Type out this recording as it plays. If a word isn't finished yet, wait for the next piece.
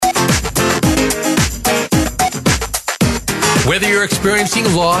Whether you're experiencing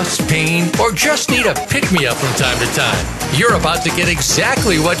loss, pain, or just need a pick-me-up from time to time, you're about to get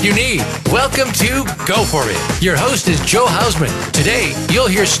exactly what you need. Welcome to Go For It. Your host is Joe Hausman. Today, you'll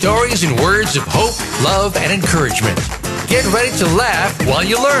hear stories and words of hope, love, and encouragement. Get ready to laugh while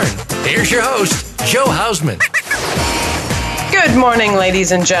you learn. Here's your host, Joe Hausman. Good morning,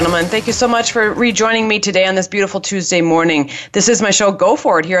 ladies and gentlemen. Thank you so much for rejoining me today on this beautiful Tuesday morning. This is my show, Go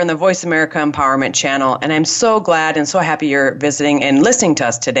For It, here on the Voice America Empowerment Channel, and I'm so glad and so happy you're visiting and listening to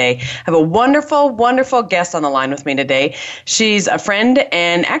us today. I have a wonderful, wonderful guest on the line with me today. She's a friend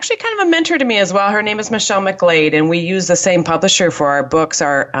and actually kind of a mentor to me as well. Her name is Michelle McGlade, and we use the same publisher for our books,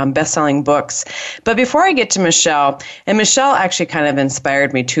 our best-selling books. But before I get to Michelle, and Michelle actually kind of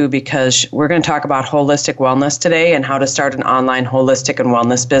inspired me too, because we're going to talk about holistic wellness today and how to start an online holistic and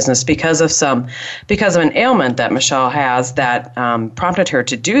wellness business because of an ailment that Michelle has that prompted her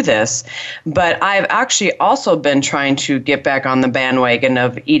to do this. But I've actually also been trying to get back on the bandwagon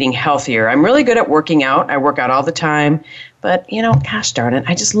of eating healthier. I'm really good at working out. I work out all the time. But, gosh darn it,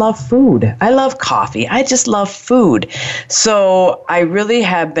 I just love food. I love coffee. I just love food. So I really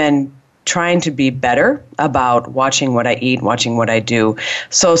have been trying to be better about watching what I eat, watching what I do.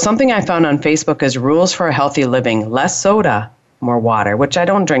 So something I found on Facebook is rules for a healthy living: less soda, more water, which I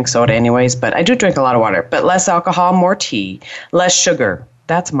don't drink soda anyways, but I do drink a lot of water. But less alcohol, more tea, less sugar.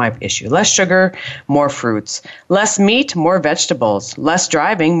 That's my issue. Less sugar, more fruits. Less meat, more vegetables. Less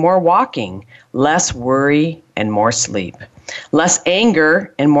driving, more walking. Less worry and more sleep. Less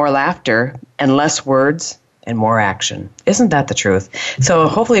anger and more laughter, and less words and more action. Isn't that the truth? So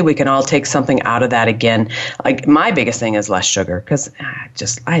hopefully we can all take something out of that again. Like, my biggest thing is less sugar, because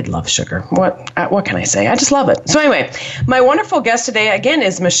I love sugar. What can I say? I just love it. So anyway, my wonderful guest today again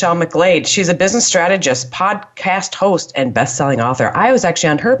is Michelle McGlade. She's a business strategist, podcast host, and best-selling author. I was actually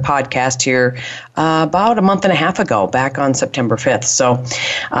on her podcast here about a month and a half ago, back on September 5th. So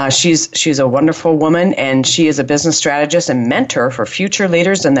she's a wonderful woman, and she is a business strategist and mentor for future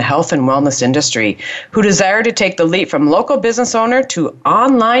leaders in the health and wellness industry who desire to take the leap from local business owner to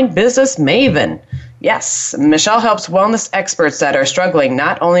online business maven. Yes, Michelle helps wellness experts that are struggling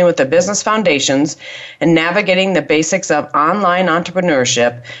not only with the business foundations and navigating the basics of online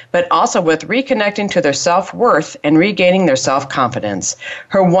entrepreneurship, but also with reconnecting to their self-worth and regaining their self-confidence.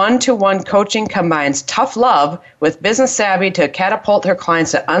 Her one-to-one coaching combines tough love with business savvy to catapult her clients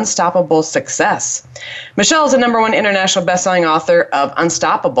to unstoppable success. Michelle is the #1 international best-selling author of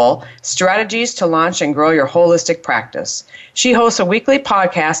Unstoppable: Strategies to Launch and Grow Your Holistic Practice. She hosts a weekly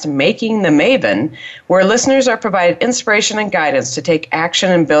podcast, Making the Maven, where listeners are provided inspiration and guidance to take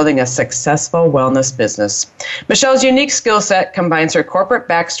action in building a successful wellness business. Michelle's unique skill set combines her corporate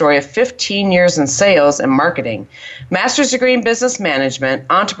backstory of 15 years in sales and marketing, master's degree in business management,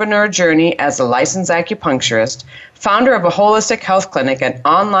 entrepreneur journey as a licensed acupuncturist, founder of a holistic health clinic, and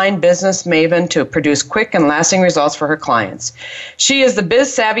online business maven to produce quick and lasting results for her clients. She is the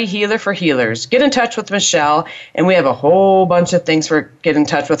biz savvy healer for healers. Get in touch with Michelle, and we have a whole bunch of things for get in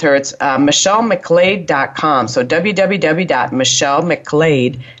touch with her. It's MichelleMcGlade.com. So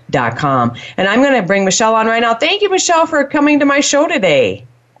www.MichelleMcGlade.com. And I'm going to bring Michelle on right now. Thank you, Michelle, for coming to my show today.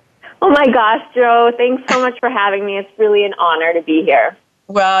 Oh my gosh, Joe, thanks so much for having me. It's really an honor to be here.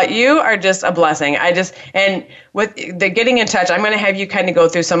 Well, you are just a blessing. And with the getting in touch, I'm going to have you kind of go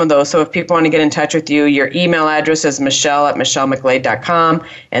through some of those. So if people want to get in touch with you, your email address is michelle@michellemcglade.com,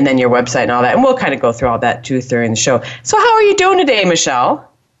 and then your website and all that. And we'll kind of go through all that too during the show. So how are you doing today, Michelle?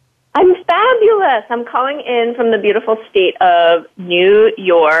 I'm fabulous. I'm calling in from the beautiful state of New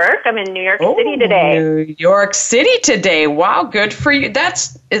York. I'm in New York City today. New York City today. Wow, good for you.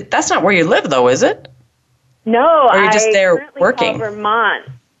 That's not where you live, though, is it? No, or are you just there working?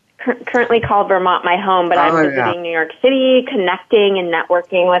 Currently call Vermont my home, but I'm visiting New York City, connecting and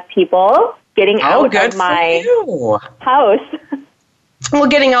networking with people, getting out of my house. Well,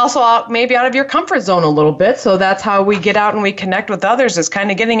 getting also maybe out of your comfort zone a little bit. So that's how we get out and we connect with others, is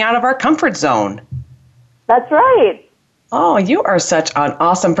kind of getting out of our comfort zone. That's right. Oh, you are such an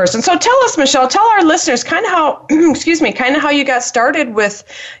awesome person. So tell us, Michelle, tell our listeners kind of how, kind of how you got started with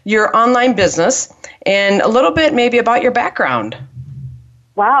your online business and a little bit maybe about your background.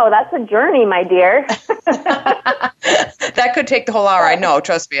 Wow, that's a journey, my dear. That could take the whole hour. I know,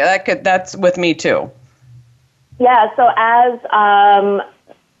 trust me. That's with me too. Yeah, so as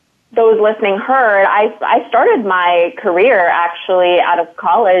those listening heard, I started my career actually out of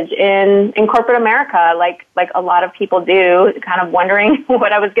college in corporate America, like a lot of people do, kind of wondering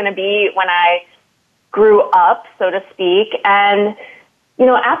what I was going to be when I grew up, so to speak. And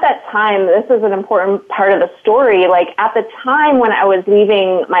at that time, this is an important part of the story. Like, at the time when I was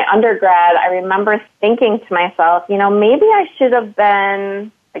leaving my undergrad, I remember thinking to myself, maybe I should have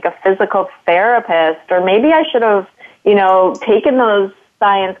been like a physical therapist, or maybe I should have, taken those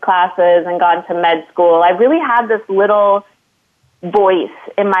science classes and gone to med school. I really had this little voice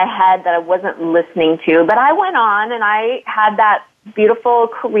in my head that I wasn't listening to. But I went on and I had that beautiful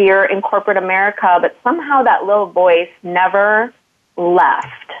career in corporate America, but somehow that little voice never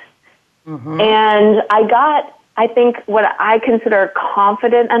left. Mm-hmm. And I got, I think, what I consider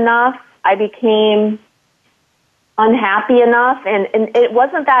confident enough. I became unhappy enough. And it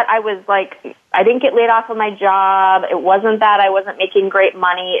wasn't that I was like, I didn't get laid off of my job. It wasn't that I wasn't making great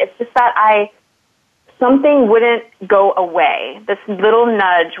money. It's just that something wouldn't go away. This little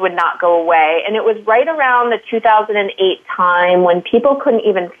nudge would not go away. And it was right around the 2008 time when people couldn't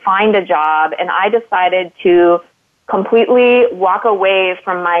even find a job. And I decided to completely walk away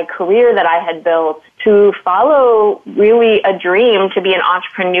from my career that I had built to follow really a dream to be an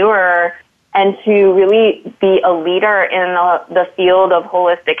entrepreneur and to really be a leader in the field of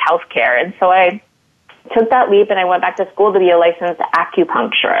holistic healthcare. And so I took that leap and I went back to school to be a licensed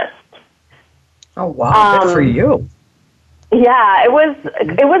acupuncturist. Oh, wow. Good for you. Yeah, it was,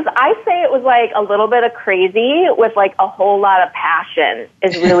 I say it was like a little bit of crazy with like a whole lot of passion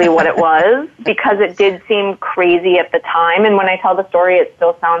is really what it was, because it did seem crazy at the time. And when I tell the story, it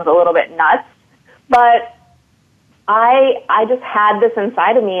still sounds a little bit nuts, but I just had this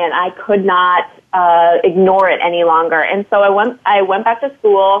inside of me and I could not, ignore it any longer. And so I went back to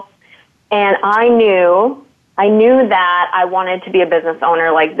school and I knew that I wanted to be a business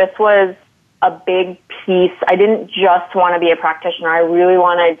owner. Like, this was a big piece. I didn't just want to be a practitioner. I really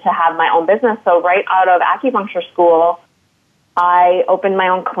wanted to have my own business. So right out of acupuncture school, I opened my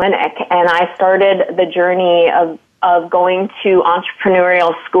own clinic and I started the journey of going to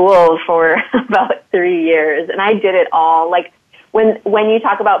entrepreneurial school for about 3 years. And I did it all. Like, when you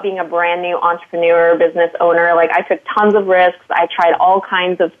talk about being a brand new entrepreneur, business owner, like, I took tons of risks. I tried all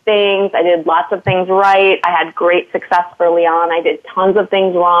kinds of things. I did lots of things right. I had great success early on. I did tons of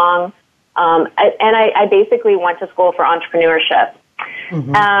things wrong. I basically went to school for entrepreneurship.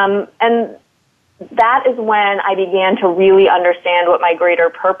 Mm-hmm. And that is when I began to really understand what my greater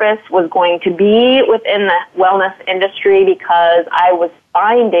purpose was going to be within the wellness industry, because I was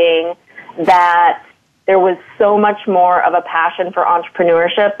finding that there was so much more of a passion for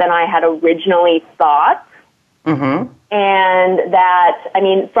entrepreneurship than I had originally thought. Mm-hmm. And that,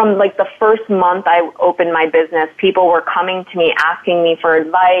 from like the first month I opened my business, people were coming to me asking me for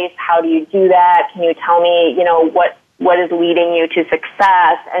advice. How do you do that? Can you tell me, what is leading you to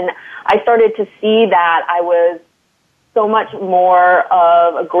success? And I started to see that I was so much more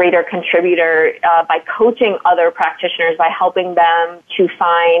of a greater contributor by coaching other practitioners, by helping them to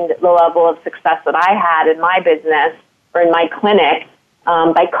find the level of success that I had in my business or in my clinic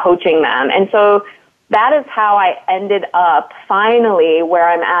by coaching them. And so that is how I ended up finally where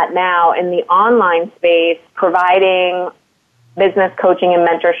I'm at now in the online space, providing business coaching and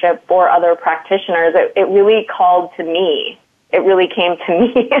mentorship for other practitioners. It really called to me. It really came to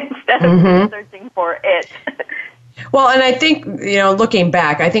me instead of searching for it. Well, and I think, looking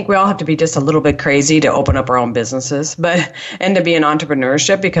back, I think we all have to be just a little bit crazy to open up our own businesses, and to be in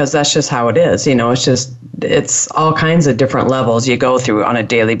entrepreneurship, because that's just how it is. It's all kinds of different levels you go through on a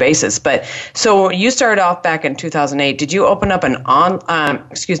daily basis. But so you started off back in 2008. Did you open up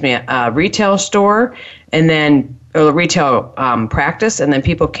a retail store and then a retail practice, and then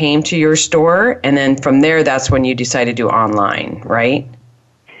people came to your store, and then from there, that's when you decided to do online, right?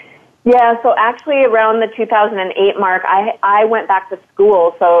 Yeah, so actually around the 2008 mark, I went back to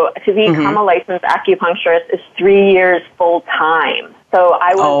school. So to become a licensed acupuncturist is 3 years full time. So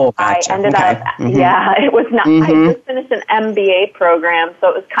gotcha. I ended up, it was not, I just finished an MBA program, so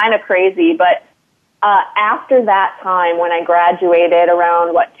it was kind of crazy. But after that time, when I graduated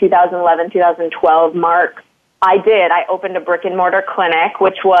around 2011, 2012 mark, I opened a brick and mortar clinic,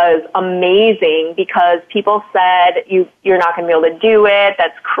 which was amazing because people said, you're not going to be able to do it.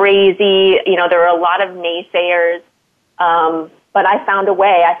 That's crazy. There were a lot of naysayers. But I found a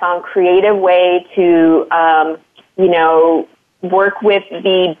way. I found a creative way to, work with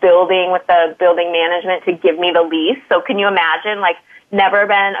the building management to give me the lease. So can you imagine, never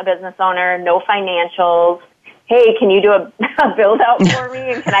been a business owner, no financials. Hey, can you do a build out for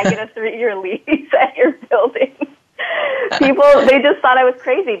me? And can I get a 3-year lease at your building? People, they just thought I was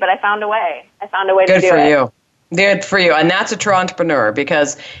crazy, but I found a way. To do it. Good for you. Good for you. And that's a true entrepreneur,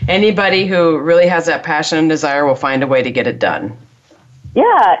 because anybody who really has that passion and desire will find a way to get it done.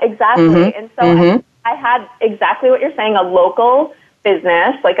 Yeah, exactly. And so I had exactly what you're saying, a local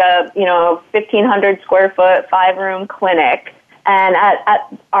business, like a 1,500 square foot, 5-room clinic. And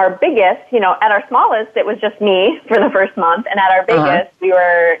at our biggest, at our smallest, it was just me for the first month. And at our biggest, we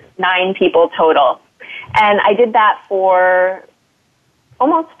were 9 people total. And I did that for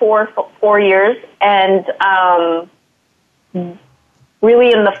almost four years. And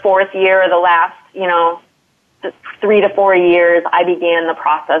really in the 4th year, or the last, 3 to 4 years, I began the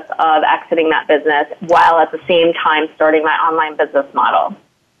process of exiting that business while at the same time starting my online business model.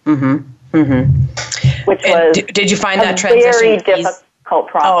 Mm-hmm. Mm-hmm. Which was did you find that transition very difficult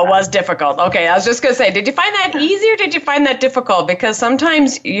process. Oh, it was difficult. Okay, I was just going to say, did you find that easy or did you find that difficult? Because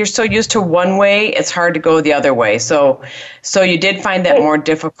sometimes you're so used to one way, it's hard to go the other way. So you did find that more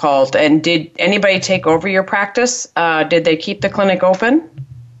difficult. And did anybody take over your practice? Did they keep the clinic open?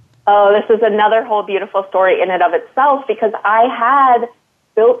 Oh, this is another whole beautiful story in and of itself, because I had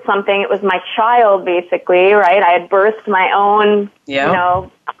built something. It was my child, basically, right? I had birthed my own,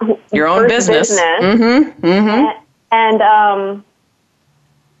 your own business. Mm-hmm. Mm-hmm. And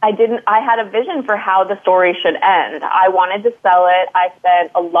I had a vision for how the story should end. I wanted to sell it. I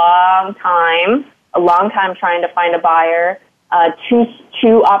spent a long time trying to find a buyer,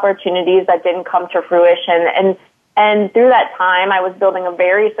 two opportunities that didn't come to fruition. And through that time, I was building a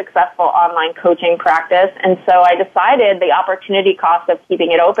very successful online coaching practice. And so I decided the opportunity cost of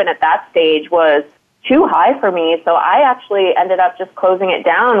keeping it open at that stage was too high for me. So I actually ended up just closing it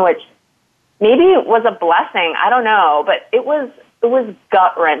down, which maybe was a blessing. I don't know, but it was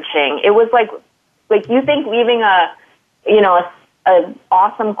gut wrenching. It was like you think leaving an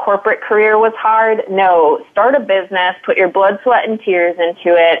awesome corporate career was hard. No, start a business, put your blood, sweat, and tears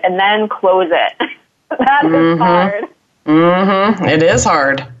into it, and then close it. That is hard. Mm-hmm. It is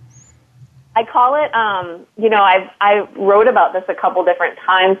hard. I call it, I wrote about this a couple different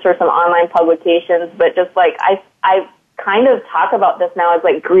times for some online publications, but just like I kind of talk about this now as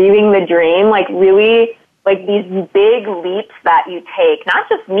like grieving the dream, like really like these big leaps that you take. Not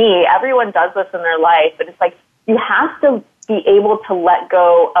just me, everyone does this in their life, but it's like you have to be able to let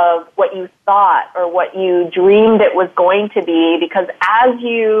go of what you thought or what you dreamed it was going to be, because as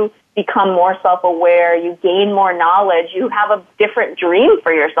you become more self-aware, you gain more knowledge, you have a different dream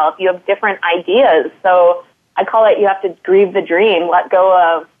for yourself, you have different ideas. So I call it, you have to grieve the dream, let go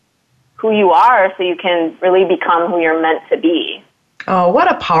of who you are so you can really become who you're meant to be. Oh,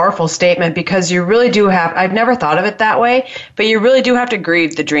 what a powerful statement, because you really do have, I've never thought of it that way, but you really do have to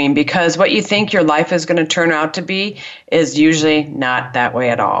grieve the dream, because what you think your life is going to turn out to be is usually not that way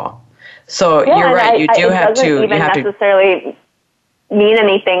at all. So you're right, you do have to. It doesn't even necessarily mean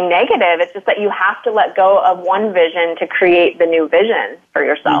anything negative. It's just that you have to let go of one vision to create the new vision for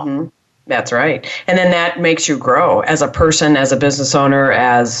yourself. Mm-hmm. That's right. And then that makes you grow as a person, as a business owner,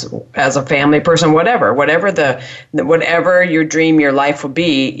 as a family person, whatever your dream, your life will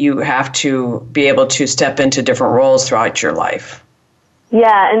be, you have to be able to step into different roles throughout your life.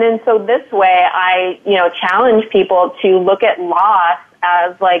 Yeah. And then so this way I, challenge people to look at loss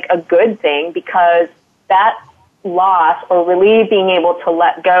as like a good thing, because that loss, or really being able to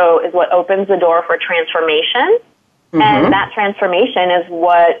let go, is what opens the door for transformation. Mm-hmm. And that transformation is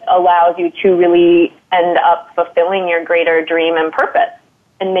what allows you to really end up fulfilling your greater dream and purpose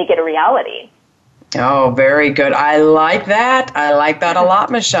and make it a reality. Oh, very good. I like that. I like that a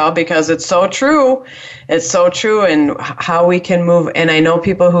lot, Michelle, because it's so true. It's so true, and how we can move. And I know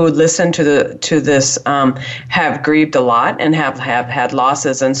people who listen to this have grieved a lot and have had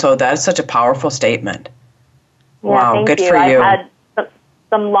losses, and so that's such a powerful statement. Yeah, wow, good for you. I've had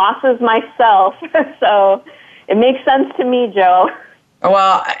some losses myself, so it makes sense to me, Joe.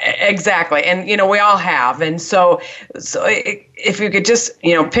 Well, exactly. And, we all have. And so if you could just,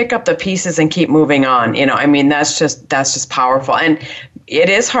 pick up the pieces and keep moving on, that's just powerful. And it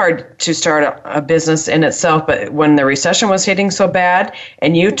is hard to start a business in itself, but when the recession was hitting so bad,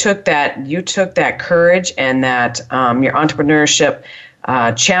 and you took that courage and that your entrepreneurship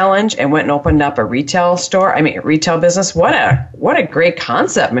challenge and went and opened up a retail business. What a great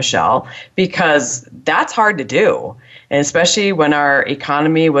concept, Michelle, because that's hard to do. And especially when our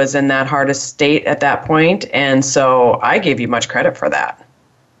economy was in that hardest state at that point. And so I gave you much credit for that.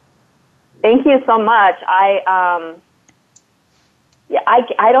 Thank you so much. I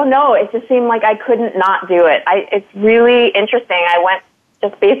don't know. It just seemed like I couldn't not do it. It's really interesting. I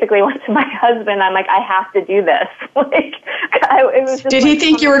basically went to my husband. I'm like, I have to do this. It was just. Did he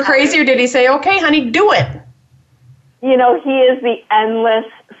think you were crazy, or did he say, "Okay, honey, do it"? He is the endless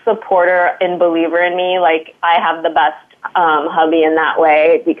supporter and believer in me. Like, I have the best hubby in that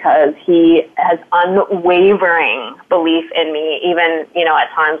way, because he has unwavering belief in me, even, at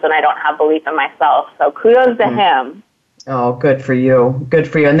times when I don't have belief in myself. So kudos to him. Oh, good for you. Good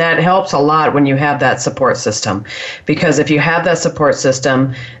for you. And that helps a lot when you have that support system, because if you have that support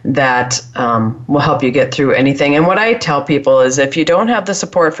system, that will help you get through anything. And what I tell people is if you don't have the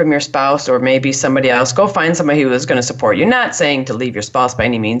support from your spouse or maybe somebody else, go find somebody who is going to support you. Not saying to leave your spouse by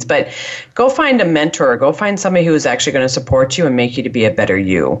any means, but go find a mentor, go find somebody who is actually going to support you and make you to be a better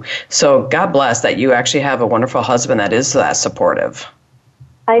you. So God bless that you actually have a wonderful husband that is that supportive.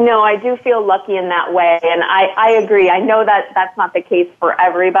 I know, I do feel lucky in that way, and I agree. I know that that's not the case for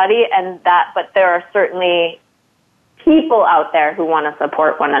everybody, but there are certainly people out there who want to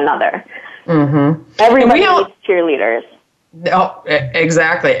support one another. Mm-hmm. Everybody needs cheerleaders. Oh,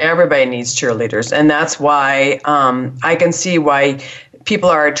 exactly. Everybody needs cheerleaders, and that's why I can see why people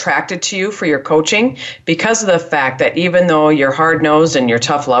are attracted to you for your coaching, because of the fact that even though you're hard-nosed and you're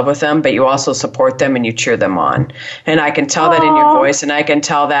tough love with them, but you also support them and you cheer them on. And I can tell that in your voice, and I can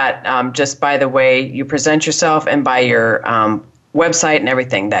tell that just by the way you present yourself and by your website and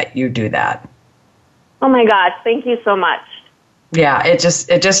everything that you do that. Oh my gosh, thank you so much. Yeah, it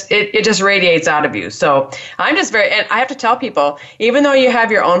just radiates out of you. So I'm just and I have to tell people, even though you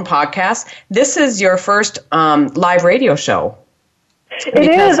have your own podcast, this is your first live radio show.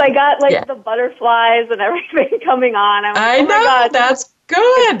 It is. I got the butterflies and everything coming on. I know. My God, that's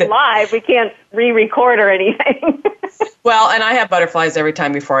good. It's live. We can't re-record or anything. Well, and I have butterflies every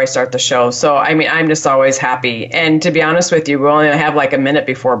time before I start the show. So, I mean, I'm just always happy. And to be honest with you, we only have like a minute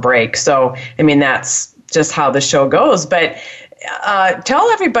before break. So, I mean, that's just how the show goes. But tell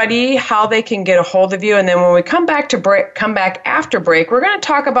everybody how they can get a hold of you. And then when we come back after break, we're going to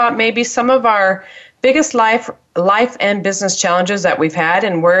talk about maybe some of our biggest life and business challenges that we've had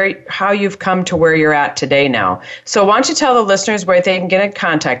and how you've come to where you're at today now. So why don't you tell the listeners where they can get in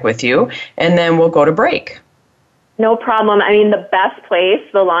contact with you, and then we'll go to break. No problem. I mean, the best place,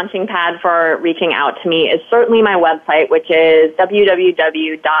 the launching pad for reaching out to me is certainly my website, which is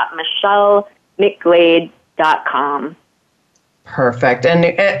www.michellemcglade.com. Perfect. And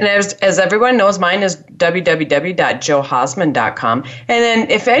as everyone knows, mine is www.joehosman.com. And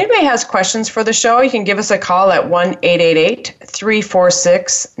then if anybody has questions for the show, you can give us a call at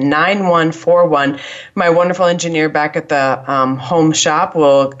 1-888-346-9141. My wonderful engineer back at the home shop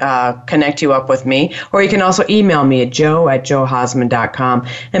will connect you up with me. Or you can also email me at joe@joehosman.com.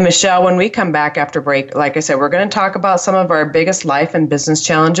 And Michelle, when we come back after break, like I said, we're going to talk about some of our biggest life and business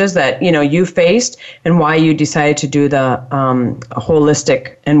challenges that you faced and why you decided to do the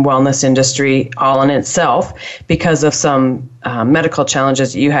holistic and wellness industry all in itself because of some medical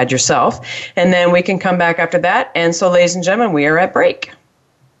challenges that you had yourself. And then we can come back after that. And so, ladies and gentlemen, we are at break.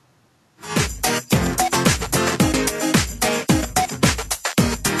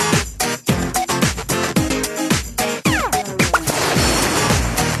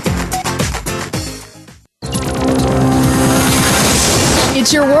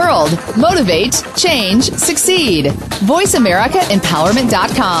 It's your world. Motivate, change, succeed.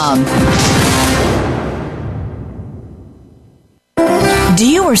 VoiceAmericaEmpowerment.com. Do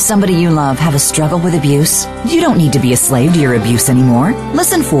you or somebody you love have a struggle with abuse? You don't need to be a slave to your abuse anymore.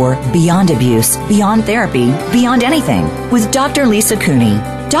 Listen for Beyond Abuse, Beyond Therapy, Beyond Anything with Dr. Lisa Cooney.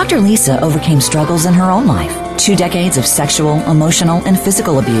 Dr. Lisa overcame struggles in her own life. 2 decades of sexual, emotional, and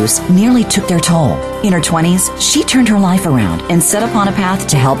physical abuse nearly took their toll. In her 20s, she turned her life around and set upon a path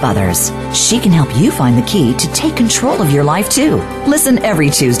to help others. She can help you find the key to take control of your life, too. Listen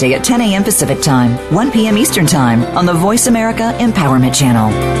every Tuesday at 10 a.m. Pacific Time, 1 p.m. Eastern Time on the Voice America Empowerment Channel.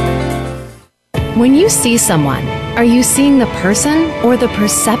 When you see someone, are you seeing the person or the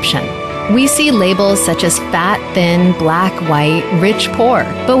perception? We see labels such as fat, thin, black, white, rich, poor,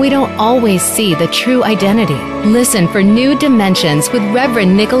 but we don't always see the true identity. Listen for New Dimensions with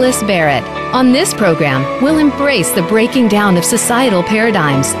Reverend Nicholas Barrett. On this program, we'll embrace the breaking down of societal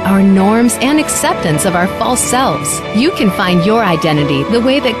paradigms, our norms, and acceptance of our false selves. You can find your identity the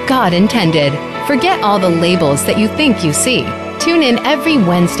way that God intended. Forget all the labels that you think you see. Tune in every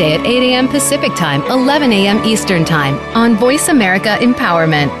Wednesday at 8 a.m. Pacific Time, 11 a.m. Eastern Time on Voice America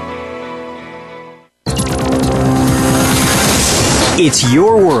Empowerment. It's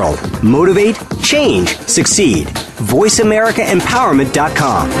your world. Motivate, change, succeed.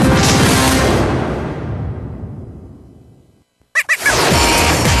 VoiceAmericaEmpowerment.com.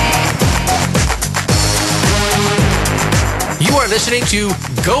 You are listening to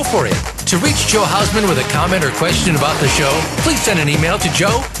Go For It. To reach Joe Hausman with a comment or question about the show, please send an email to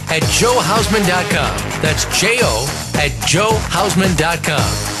joe@joehausman.com. That's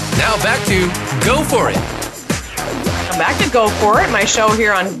J-O@joehausman.com. Now back to Go For It. Welcome back to Go For It, my show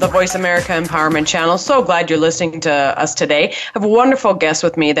here on the Voice America Empowerment Channel. So glad you're listening to us today. I have a wonderful guest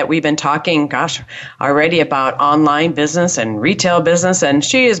with me that we've been talking, already about online business and retail business, and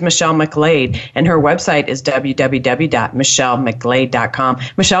she is Michelle McGlade, and her website is www.michellemcglade.com.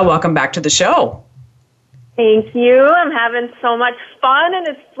 Michelle, welcome back to the show. Thank you. I'm having so much fun, and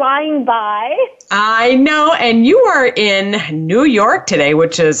it's flying by. I know, and you are in New York today,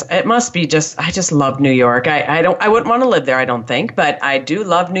 it must be I just love New York. I wouldn't want to live there, I don't think, but I do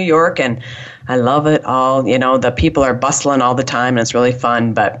love New York, and I love it all. You know, the people are bustling all the time, and it's really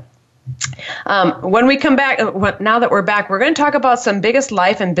fun, but when we come back, now that we're back, we're going to talk about some biggest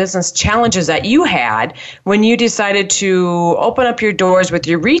life and business challenges that you had when you decided to open up your doors with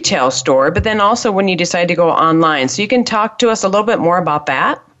your retail store, but then also when you decided to go online. So you can talk to us a little bit more about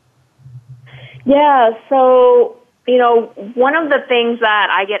that? Yeah, so, one of the things that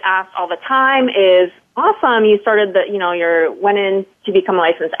I get asked all the time is, awesome, you started went in to become a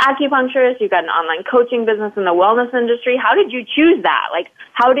licensed acupuncturist, you got an online coaching business in the wellness industry. How did you choose that? Like,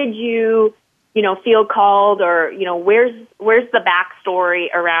 how did you, feel called, or, where's the backstory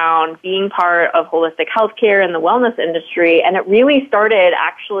around being part of holistic healthcare and the wellness industry? And it really started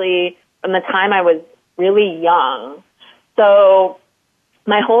actually from the time I was really young. So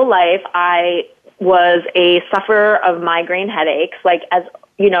my whole life, I was a sufferer of migraine headaches, like as,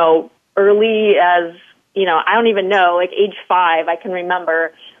 early as, I don't even know, like age 5, I can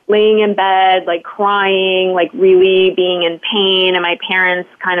remember laying in bed, like crying, like really being in pain, and my parents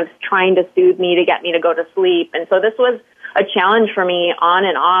kind of trying to soothe me to get me to go to sleep. And so this was a challenge for me on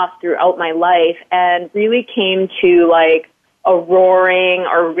and off throughout my life, and really came to like a roaring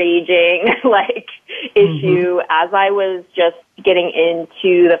or raging issue as I was just getting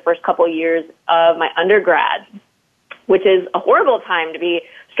into the first couple of years of my undergrad, which is a horrible time to be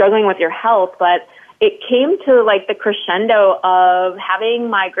struggling with your health. But it came to like the crescendo of having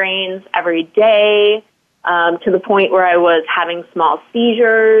migraines every day, to the point where I was having small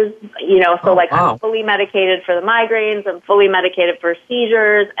seizures, I'm fully medicated for the migraines, I'm fully medicated for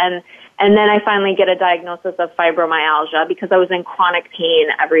seizures, and then I finally get a diagnosis of fibromyalgia because I was in chronic pain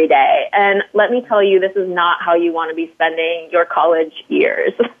every day. And let me tell you, this is not how you want to be spending your college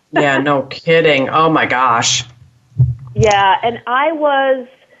years. Yeah, no kidding. Oh my gosh. Yeah, and I was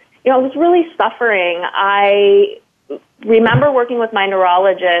really suffering. I remember working with my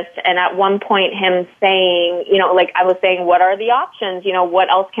neurologist, and at one point him saying, I was saying, what are the options? What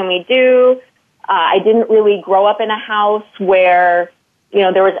else can we do? I didn't really grow up in a house where,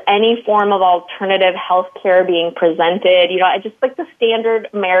 there was any form of alternative health care being presented. I just like the standard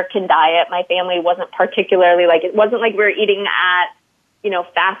American diet. My family wasn't particularly it wasn't like we were eating at,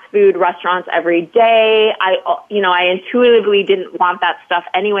 fast food restaurants every day. I intuitively didn't want that stuff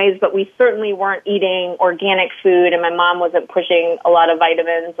anyways, but we certainly weren't eating organic food, and my mom wasn't pushing a lot of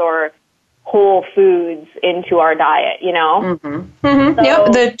vitamins or whole foods into our diet, Mm-hmm. Mm-hmm. So,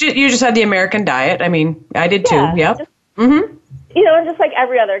 yep. You just had the American diet. I mean, I did too. Yep. Just, just like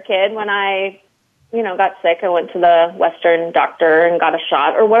every other kid, when I, got sick, I went to the Western doctor and got a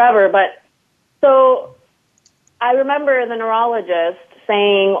shot or whatever. But so I remember the neurologist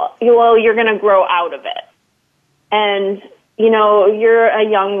saying, well, you're going to grow out of it. And, you're a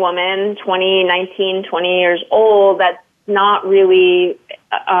young woman, 20 years old, that's not really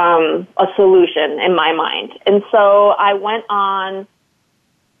a solution in my mind. And so I went on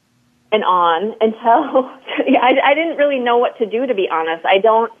and on until I didn't really know what to do, to be honest. I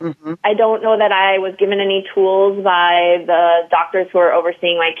don't know that I was given any tools by the doctors who are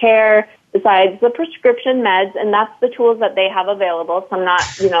overseeing my care besides the prescription meds, and that's the tools that they have available. So I'm not,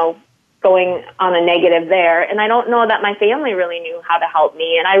 going on a negative there. And I don't know that my family really knew how to help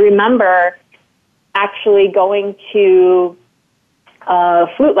me. And I remember actually going to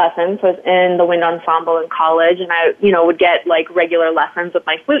flute lessons. Was in the wind ensemble in college, and I, would get like regular lessons with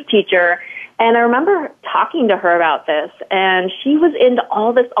my flute teacher. And I remember talking to her about this, and she was into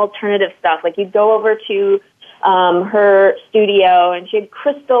all this alternative stuff. Like you'd go over to her studio, and she had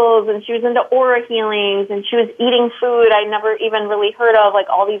crystals, and she was into aura healings, and she was eating food I never even really heard of, like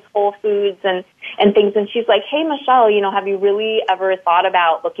all these whole foods and things. And she's like, hey, Michelle, have you really ever thought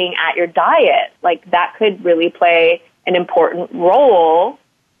about looking at your diet? Like that could really play an important role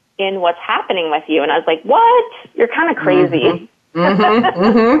in what's happening with you. And I was like, what? You're kind of crazy.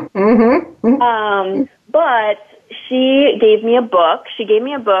 But she gave me a book.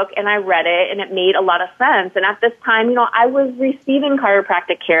 And I read it, and it made a lot of sense. And at this time, I was receiving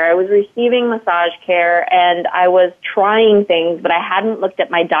chiropractic care. I was receiving massage care, and I was trying things, but I hadn't looked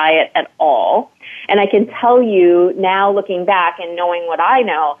at my diet at all. And I can tell you now, looking back and knowing what I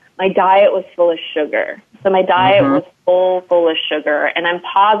know, my diet was full of sugar. So my diet was full of sugar, and I'm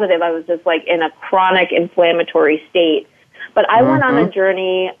positive I was just like in a chronic inflammatory state. But I went on a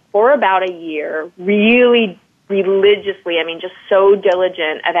journey for about a year, really religiously, I mean, just so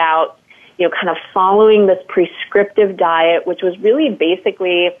diligent about, kind of following this prescriptive diet, which was really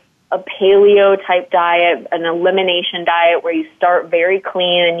basically a paleo type diet, an elimination diet where you start very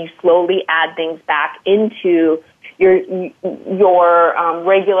clean and you slowly add things back into your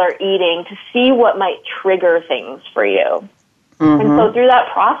regular eating to see what might trigger things for you. And so through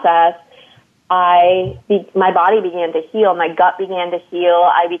that process, my body began to heal, my gut began to heal.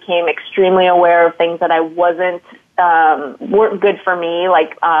 I became extremely aware of things that I weren't good for me,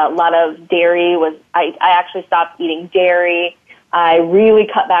 like a lot of dairy I actually stopped eating dairy. I really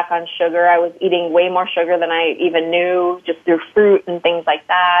cut back on sugar. I was eating way more sugar than I even knew, just through fruit and things like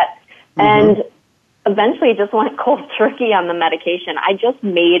that. And eventually just went cold turkey on the medication. I just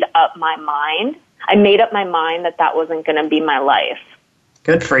made up my mind. I made up my mind that wasn't going to be my life.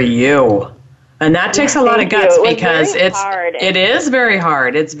 Good for you. And that takes a lot of guts because it is very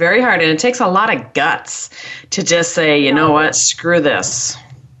hard. It's very hard, and it takes a lot of guts to just say, you know what, screw this.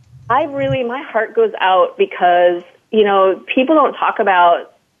 My heart goes out because, people don't talk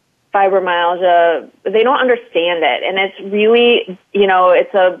about fibromyalgia. They don't understand it. And it's really,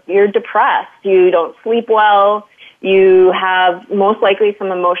 you're depressed. You don't sleep well. You have most likely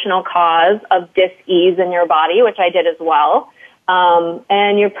some emotional cause of dis-ease in your body, which I did as well.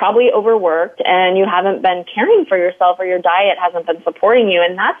 And you're probably overworked and you haven't been caring for yourself, or your diet hasn't been supporting you.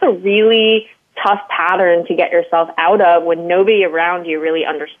 And that's a really tough pattern to get yourself out of when nobody around you really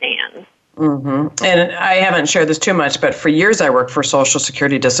understands. And I haven't shared this too much, but for years I worked for Social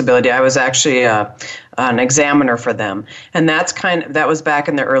Security Disability. I was actually an examiner for them. And that was back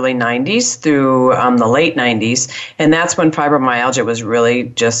in the early 90s through the late 90s. And that's when fibromyalgia was really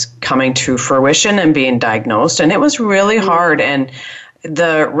just coming to fruition and being diagnosed. And it was really hard. And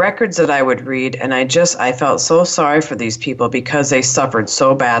the records that I would read, and I felt so sorry for these people because they suffered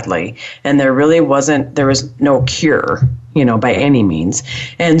so badly. And there was no cure, by any means.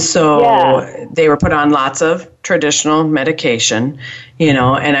 And so they were put on lots of traditional medication,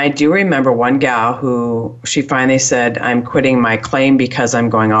 and I do remember one gal who, she finally said, I'm quitting my claim because I'm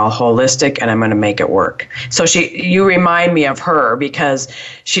going all holistic and I'm going to make it work. So you remind me of her because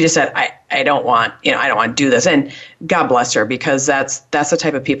she just said, I don't want to do this. And God bless her, because that's the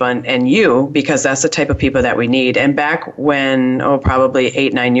type of people, and you, because that's the type of people that we need. And back when, probably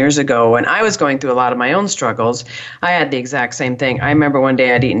 8-9 years ago, when I was going through a lot of my own struggles, I had the exact same thing. I remember one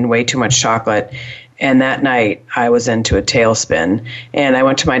day I'd eaten way too much chocolate, and that night I was into a tailspin. And I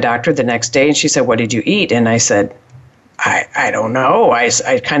went to my doctor the next day, and she said, what did you eat? And I said, I don't know. I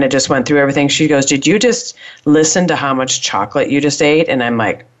kind of just went through everything. She goes, did you just listen to how much chocolate you just ate? And I'm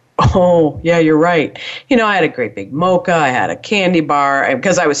like, oh, yeah, you're right. I had a great big mocha. I had a candy bar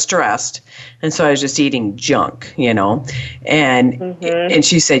because I was stressed. And so I was just eating junk, And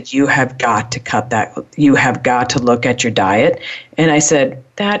she said, you have got to cut that. You have got to look at your diet. And I said,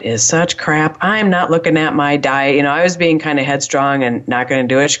 that is such crap. I'm not looking at my diet. I was being kind of headstrong and not going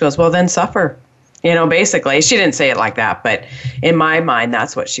to do it. She goes, well, then suffer. Basically, she didn't say it like that, but in my mind,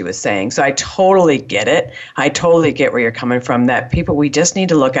 that's what she was saying. So I totally get it. I totally get where you're coming from, that people, we just need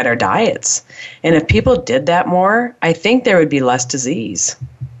to look at our diets. And if people did that more, I think there would be less disease.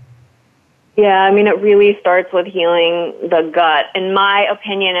 Yeah, it really starts with healing the gut, in my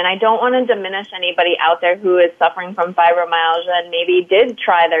opinion. And I don't want to diminish anybody out there who is suffering from fibromyalgia and maybe did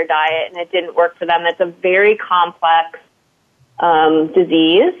try their diet and it didn't work for them. It's a very complex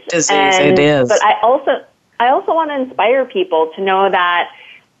disease. It is. But I also want to inspire people to know that,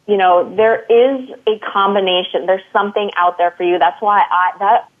 there is a combination. There's something out there for you. That's why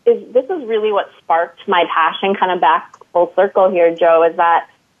this is really what sparked my passion, kind of back full circle here, Joe, is that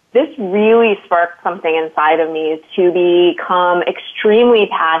this really sparked something inside of me to become extremely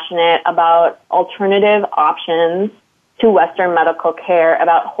passionate about alternative options to Western medical care,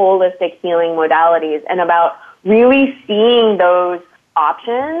 about holistic healing modalities, and about really seeing those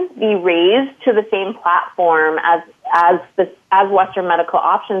options be raised to the same platform as Western medical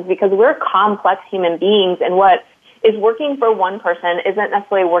options, because we're complex human beings, and what is working for one person isn't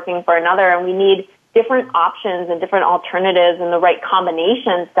necessarily working for another, and we need different options and different alternatives and the right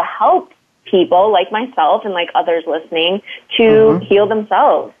combinations to help people like myself and like others listening to heal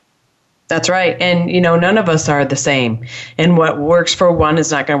themselves. That's right. And, none of us are the same. And what works for one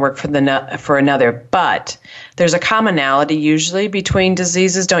is not going to work for another. But there's a commonality usually between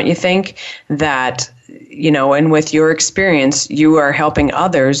diseases, don't you think? That, and with your experience, you are helping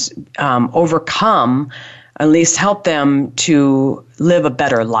others overcome, at least help them to live a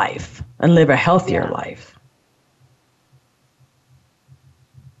better life and live a healthier life.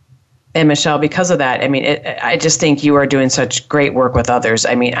 And Michelle, because of that, I mean, I just think you are doing such great work with others.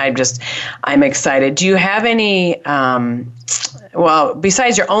 I mean, I'm excited. Do you have any, well,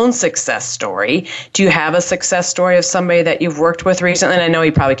 besides your own success story, do you have a success story of somebody that you've worked with recently? And I know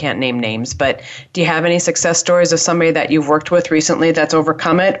you probably can't name names, but do you have any success stories of somebody that you've worked with recently that's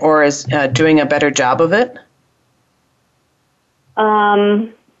overcome it or is doing a better job of it?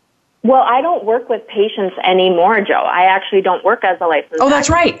 Well, I don't work with patients anymore, Joe. I actually don't work as a licensed. Oh,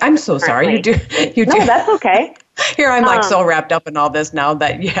 that's right. I'm so sorry. You do. No, that's okay. Here, I'm like so wrapped up in all this now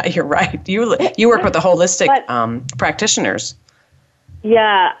that, yeah, you're right. You work with the holistic practitioners.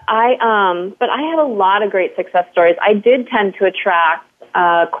 Yeah, but I had a lot of great success stories. I did tend to attract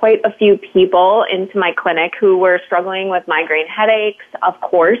quite a few people into my clinic who were struggling with migraine headaches, of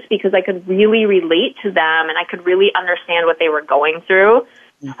course, because I could really relate to them and I could really understand what they were going through.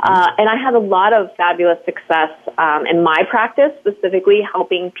 And I had a lot of fabulous success in my practice, specifically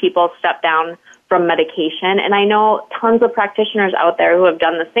helping people step down from medication. And I know tons of practitioners out there who have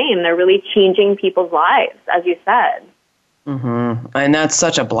done the same. They're really changing people's lives, as you said. Mm-hmm. And that's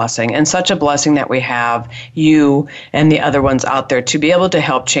such a blessing, and such a blessing that we have you and the other ones out there to be able to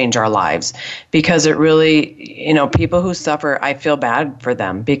help change our lives, because it really, people who suffer, I feel bad for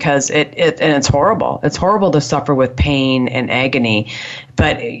them because and it's horrible. It's horrible to suffer with pain and agony.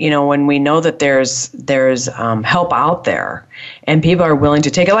 But, when we know that there's help out there and people are willing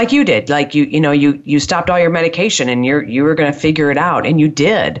to take it like you did, like you stopped all your medication and you were going to figure it out, and you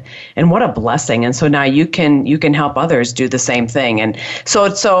did. And what a blessing. And so now you can help others do the same thing. And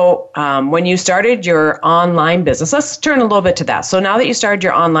so when you started your online business, let's turn a little bit to that. So now that you started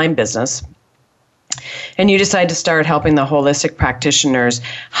your online business and you decided to start helping the holistic practitioners,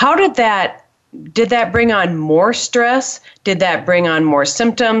 how did that bring on more stress? Did that bring on more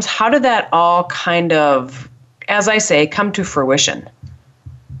symptoms? How did that all kind of, as I say, come to fruition?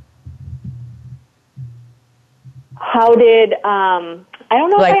 How did, I don't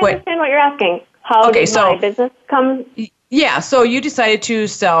know if I understand what you're asking. How did my business come? Yeah, so you decided to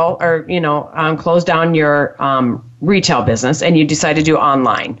sell or, close down your retail business, and you decided to do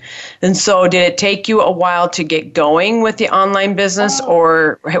online. And so did it take you a while to get going with the online business,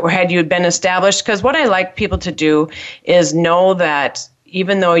 or had you been established? Because what I like people to do is know that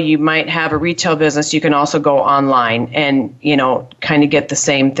even though you might have a retail business, you can also go online and, kind of get the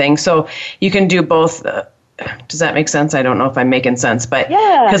same thing. So you can do both. Does that make sense? I don't know if I'm making sense, but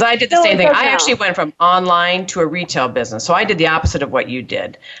because I did the same thing. I actually went from online to a retail business. So I did the opposite of what you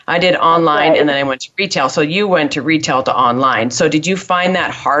did. I did online and then I went to retail. So you went to retail to online. So did you find that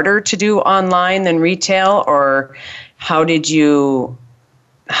harder to do online than retail, or how did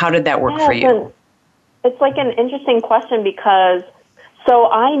that work for you? It's like an interesting question because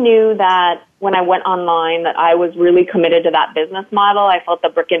I knew that when I went online that I was really committed to that business model. I felt the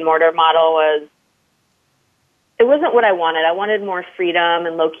brick and mortar model it wasn't what I wanted. I wanted more freedom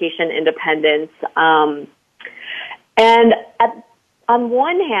and location independence. And on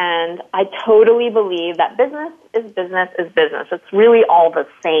one hand, I totally believe that business is business is business. It's really all the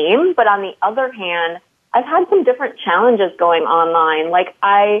same. But on the other hand, I've had some different challenges going online. Like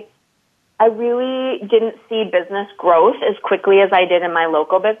I really didn't see business growth as quickly as I did in my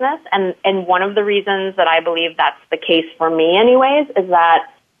local business. And one of the reasons that I believe that's the case for me anyways is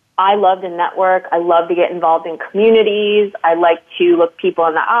that I love to network. I love to get involved in communities. I like to look people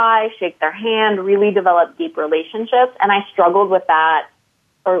in the eye, shake their hand, really develop deep relationships. And I struggled with that,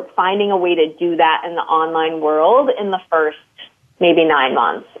 or finding a way to do that in the online world in the first maybe 9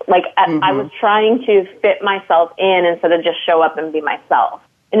 months. I was trying to fit myself in instead of just show up and be myself.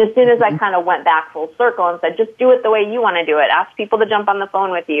 And as soon as I kind of went back full circle and said, just do it the way you want to do it. Ask people to jump on the phone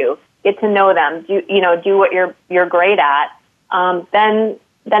with you. Get to know them. Do what you're great at.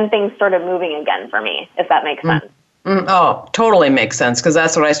 Then things started moving again for me, if that makes sense. Oh, totally makes sense, because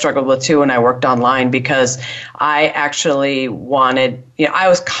that's what I struggled with too when I worked online, because I actually wanted, I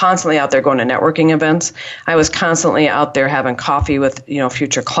was constantly out there going to networking events. I was constantly out there having coffee with,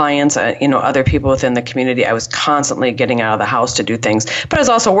 future clients, other people within the community. I was constantly getting out of the house to do things, but I was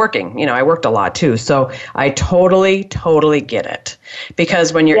also working. I worked a lot too. So I totally, totally get it,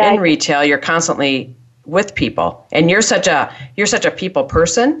 because when you're in retail, you're constantly with people, and you're such a people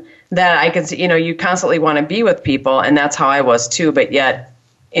person that I can see, you constantly want to be with people, and that's how I was too. But yet,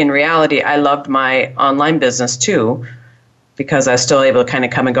 in reality, I loved my online business too, because I was still able to kind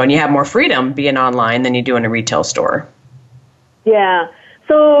of come and go. And you have more freedom being online than you do in a retail store. Yeah.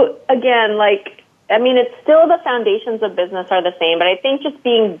 So again, it's still the foundations of business are the same, but I think just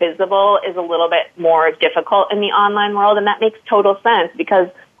being visible is a little bit more difficult in the online world, and that makes total sense because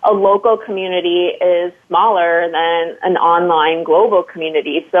a local community is smaller than an online global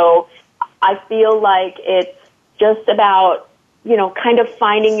community. So I feel like it's just about, kind of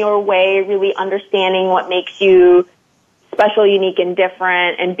finding your way, really understanding what makes you special, unique, and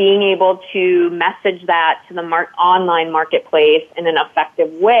different, and being able to message that to the online marketplace in an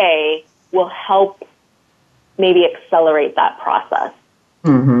effective way will help maybe accelerate that process.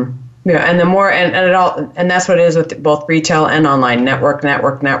 Mm-hmm. Yeah, and the more, and that's what it is with both retail and online. Network.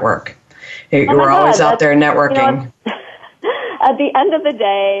 We're always out there networking. At the end of the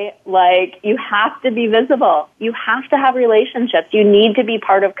day, you have to be visible. You have to have relationships. You need to be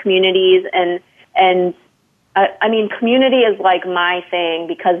part of communities, and community is my thing,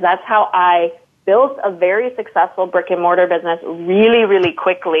 because that's how I built a very successful brick and mortar business really, really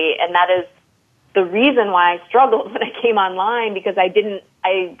quickly, and that is the reason why I struggled when I came online, because I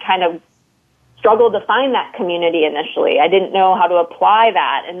kind of struggled to find that community initially. I didn't know how to apply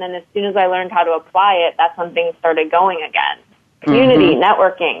that, and then as soon as I learned how to apply it, that's when things started going again. Community,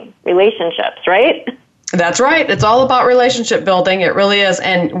 networking, relationships, right? That's right. It's all about relationship building. It really is.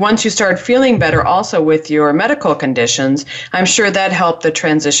 And once you start feeling better also with your medical conditions, I'm sure that helped the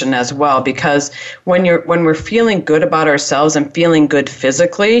transition as well, because when we're feeling good about ourselves and feeling good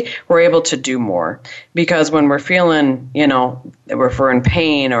physically, we're able to do more. Because when we're feeling, if we're in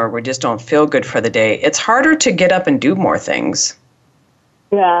pain or we just don't feel good for the day, it's harder to get up and do more things.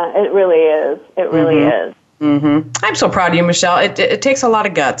 Yeah, it really is. It really is. Mm-hmm. I'm so proud of you, Michelle. It takes a lot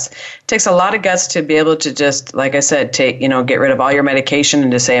of guts. It takes a lot of guts to be able to just, like I said, get rid of all your medication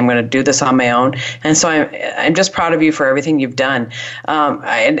and to say, I'm going to do this on my own. And so I'm just proud of you for everything you've done.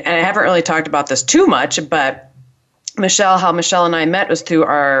 And I haven't really talked about this too much, but how Michelle and I met was through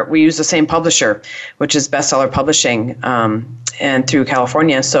we use the same publisher, which is Bestseller Publishing, and through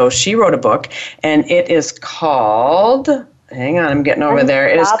California. So she wrote a book, and it is called, hang on, I'm getting over there.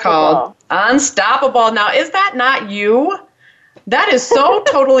 It is called Unstoppable. Now, is that not you? That is so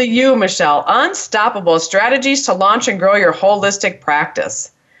totally you, Michelle. Unstoppable. Strategies to launch and grow your holistic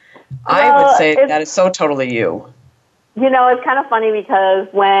practice. I would say that is so totally you. It's kind of funny because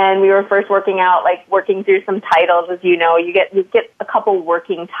when we were first working through some titles, as you know, you get a couple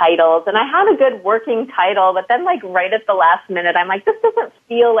working titles, and I had a good working title, but then right at the last minute, I'm like, this doesn't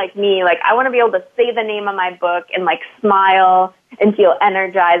feel like me. I want to be able to say the name of my book and smile and feel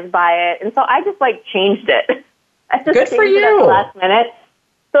energized by it, and so I just changed it. I just good for changed you. It at the last minute.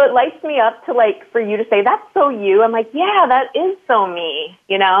 So it lights me up to for you to say, that's so you. I'm like, yeah, that is so me,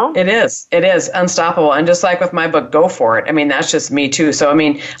 It is unstoppable. And just like with my book, Go For It. That's just me too. So,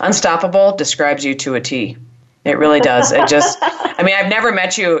 unstoppable describes you to a T. It really does. It just, I've never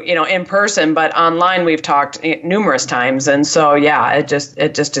met you, in person, but online we've talked numerous times. And so, yeah, it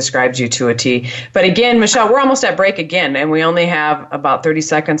just describes you to a T. But again, Michelle, we're almost at break again, and we only have about 30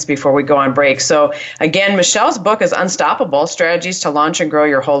 seconds before we go on break. So again, Michelle's book is Unstoppable, Strategies to Launch and Grow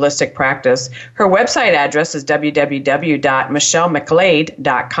Your Holistic Practice. Her website address is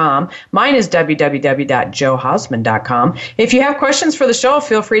www.michellemcglade.com. Mine is www.joehausman.com. If you have questions for the show,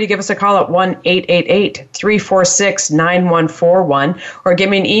 feel free to give us a call at 1-888-346-9141 or give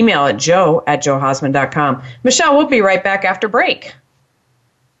me an email at joe@joehausman.com. Michelle, we'll be right back after break.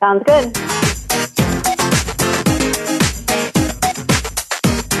 Sounds good.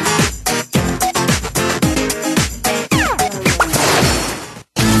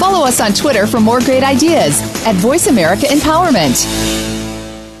 Follow us on Twitter for more great ideas at Voice America Empowerment.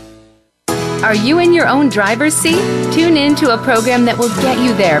 Are you in your own driver's seat? Tune in to a program that will get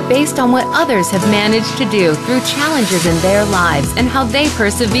you there based on what others have managed to do through challenges in their lives and how they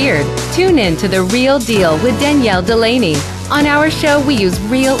persevered. Tune in to The Real Deal with Danielle Delaney. On our show, we use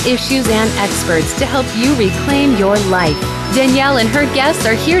real issues and experts to help you reclaim your life. Danielle and her guests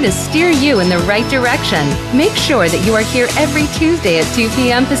are here to steer you in the right direction. Make sure that you are here every Tuesday at 2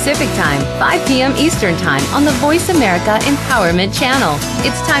 p.m. Pacific Time, 5 p.m. Eastern Time on the Voice America Empowerment Channel.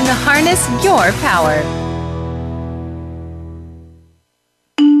 It's time to harness your power.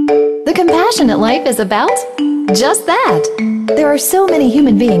 The Compassionate Life is about just that. There are so many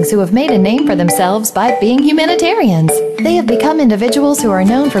human beings who have made a name for themselves by being humanitarians. They have become individuals who are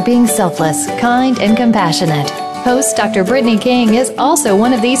known for being selfless, kind, and compassionate. Host Dr. Brittany King is also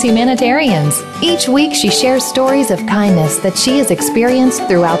one of these humanitarians. Each week she shares stories of kindness that she has experienced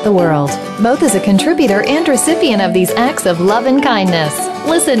throughout the world, both as a contributor and recipient of these acts of love and kindness.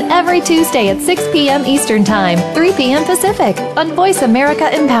 Listen every Tuesday at 6 p.m. Eastern Time, 3 p.m. Pacific on Voice America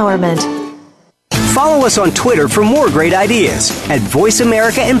Empowerment. Follow us on Twitter for more great ideas at Voice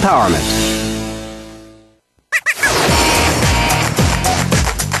America Empowerment.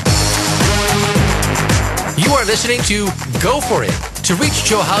 You are listening to Go For It. To reach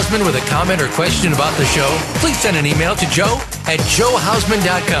Joe Hausman with a comment or question about the show, please send an email to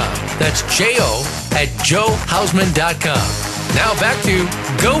joe@joehausman.com. That's jo@joehausman.com. Now back to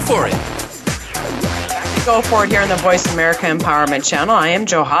Go For It. Go For It here on the Voice America Empowerment Channel. I am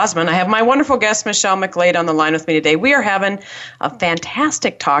Jo Hausman. I have my wonderful guest, Michelle McGlade, on the line with me today. We are having a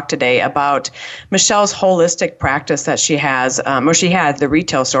fantastic talk today about Michelle's holistic practice that she has, or she had the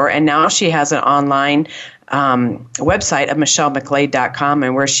retail store, and now she has an online website of michellmcglade.com,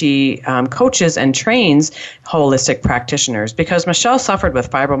 and where she coaches and trains holistic practitioners, because Michelle suffered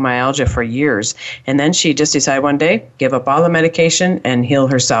with fibromyalgia for years, and then she just decided one day, give up all the medication and heal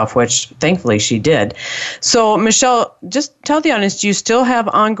herself, which thankfully she did. So Michelle, just tell the audience, do you still have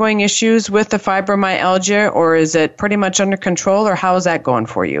ongoing issues with the fibromyalgia, or is it pretty much under control, or how is that going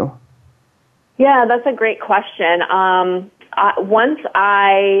for you? Yeah, that's a great question. Once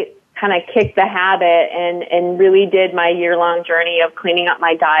I kind of kicked the habit and really did my year-long journey of cleaning up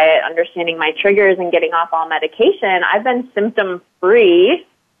my diet, understanding my triggers, and getting off all medication, I've been symptom-free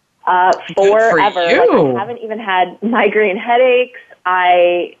forever. Like, I haven't even had migraine headaches.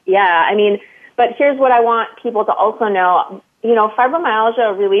 But here's what I want people to also know. You know,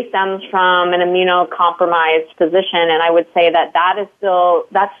 fibromyalgia really stems from an immunocompromised position, and I would say that still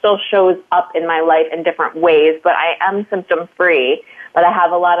shows up in my life in different ways, but I am symptom-free. But I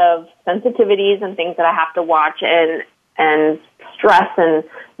have a lot of sensitivities and things that I have to watch, and stress and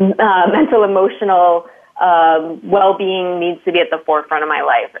mental, emotional well-being needs to be at the forefront of my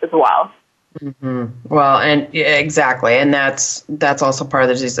life as well. Mm-hmm. Well, and exactly, and that's also part of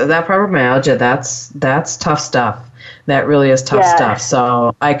the disease. That fibromyalgia, that's tough stuff. That really is tough stuff.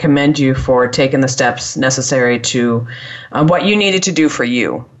 So I commend you for taking the steps necessary to what you needed to do for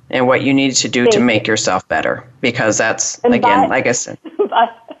you and what you needed to do to make yourself better. Because that's, like I said.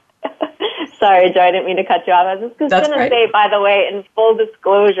 Sorry, Jo, I didn't mean to cut you off. I was just going to say, by the way, in full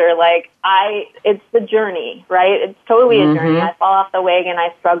disclosure, it's the journey, right? It's totally a journey. I fall off the wagon.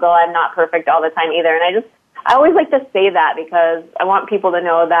 I struggle. I'm not perfect all the time either. And I always like to say that because I want people to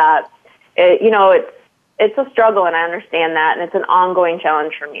know that, it's a struggle, and I understand that, and it's an ongoing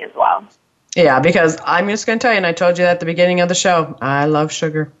challenge for me as well. Yeah, because I'm just going to tell you, and I told you that at the beginning of the show, I love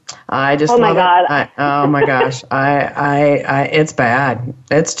sugar. I just love it. Oh my gosh, it's bad.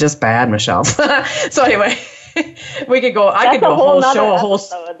 It's just bad, Michelle. So anyway, we could go. I could go a whole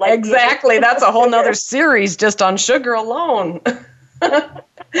show, exactly. That's a whole nother series just on sugar alone.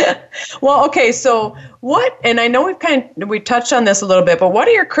 Well, okay, so what, and I know we touched on this a little bit, but what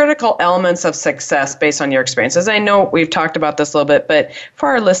are your critical elements of success based on your experiences? I know we've talked about this a little bit, but for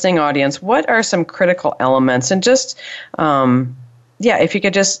our listening audience, what are some critical elements? And just, if you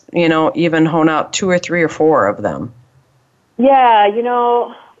could just, even hone out 2 or 3 or 4 of them. Yeah,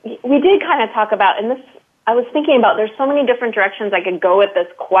 we did kind of talk about, and this, I was thinking about, there's so many different directions I could go with this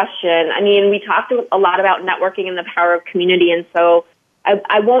question. I mean, we talked a lot about networking and the power of community, and so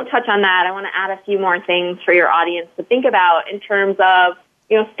I won't touch on that. I want to add a few more things for your audience to think about in terms of,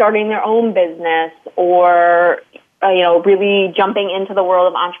 starting their own business or, really jumping into the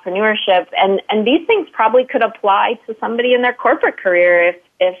world of entrepreneurship. And these things probably could apply to somebody in their corporate career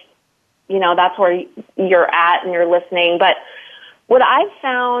if that's where you're at and you're listening. But what I've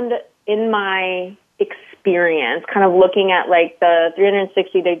found in my experience, kind of looking at like the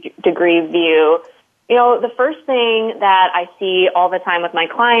 360-degree view, the first thing that I see all the time with my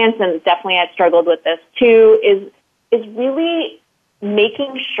clients, and definitely I've struggled with this too, is really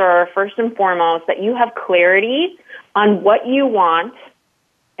making sure, first and foremost, that you have clarity on what you want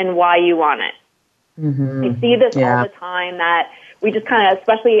and why you want it. Mm-hmm. I see this all the time, that we just kind of,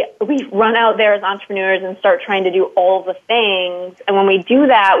 especially we run out there as entrepreneurs and start trying to do all the things. And when we do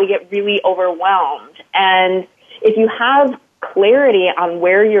that, we get really overwhelmed. And if you have clarity on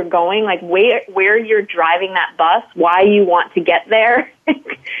where you're going, like where you're driving that bus, why you want to get there,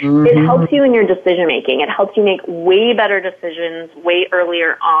 it helps you in your decision making. It helps you make way better decisions way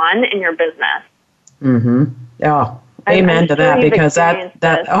earlier on in your business. Mm-hmm. Oh, amen to that, because that's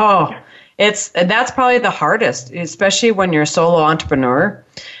probably the hardest, especially when you're a solo entrepreneur.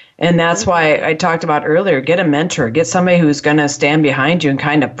 And that's why I talked about earlier, get a mentor, get somebody who's going to stand behind you and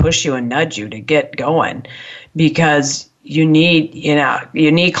kind of push you and nudge you to get going, because you need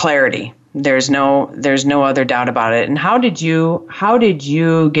clarity. There's no other doubt about it. And how did you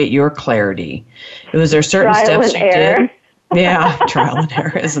get your clarity? Was there certain steps you did? Yeah, trial and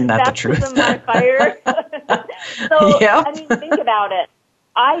error. Isn't that the truth? That's fire. So, yep. I mean, think about it.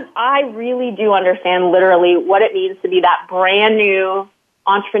 I really do understand literally what it means to be that brand new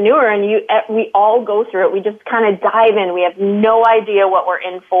entrepreneur, and we all go through it. We just kind of dive in. We have no idea what we're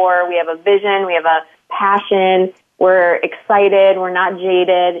in for. We have a vision. We have a passion. We're excited. We're not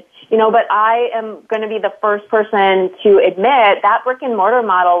jaded. But I am going to be the first person to admit that brick and mortar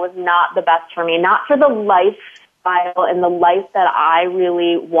model was not the best for me, not for the lifestyle and the life that I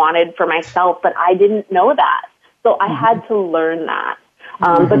really wanted for myself, but I didn't know that. So I had to learn that.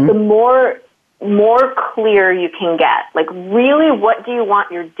 But the more clear you can get, like really what do you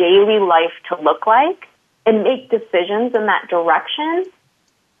want your daily life to look like, and make decisions in that direction,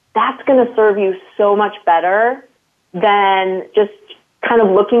 that's going to serve you so much better than just kind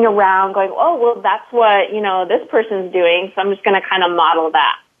of looking around going, oh, well, that's what, this person's doing, so I'm just going to kind of model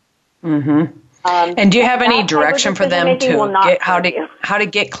that. And do you have any direction for them to get how to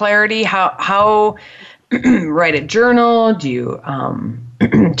get clarity? How write a journal? Do you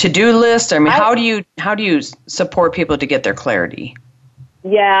to-do list? I mean, how do you support people to get their clarity?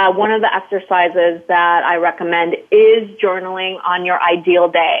 Yeah, one of the exercises that I recommend is journaling on your ideal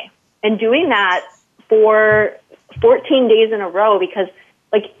day, and doing that for 14 days in a row, because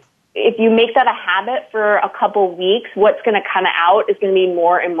like if you make that a habit for a couple weeks, what's going to come out is going to be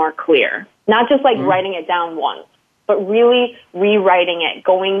more and more clear. Not just like writing it down once, but really rewriting it,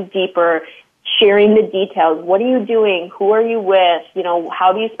 going deeper, sharing the details. What are you doing? Who are you with?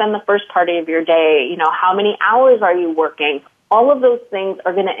 How do you spend the first part of your day? How many hours are you working? All of those things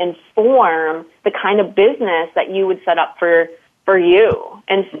are going to inform the kind of business that you would set up for you.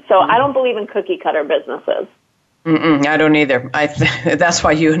 And so I don't believe in cookie cutter businesses. I don't either. That's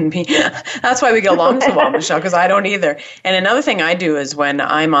why you and me, that's why we get along so well, Michelle, because I don't either. And another thing I do is when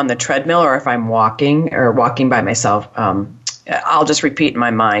I'm on the treadmill or if I'm walking by myself, I'll just repeat in my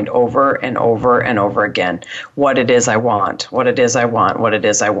mind over and over and over again what it is I want, what it is I want, what it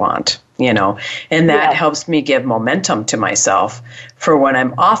is I want, and that helps me give momentum to myself for when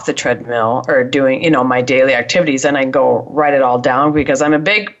I'm off the treadmill or doing, my daily activities, and I go write it all down, because I'm a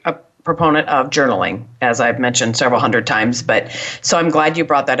big proponent of journaling, as I've mentioned several hundred times. But so I'm glad you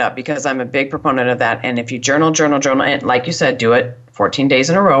brought that up, because I'm a big proponent of that. And if you journal, and like you said, do it 14 days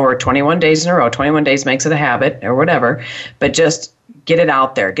in a row or 21 days in a row. 21 days makes it a habit or whatever, but just get it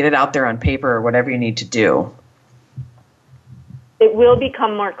out there on paper or whatever you need to do. It will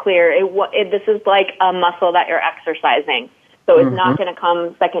become more clear. This is like a muscle that you're exercising. So it's not going to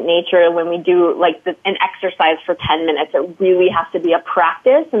come second nature when we do like an exercise for 10 minutes. It really has to be a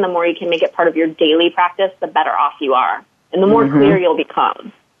practice, and the more you can make it part of your daily practice, the better off you are, and the more clear you'll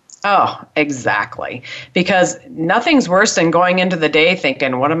become. Oh, exactly. Because nothing's worse than going into the day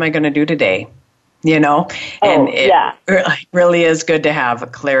thinking, what am I going to do today? And it really is good to have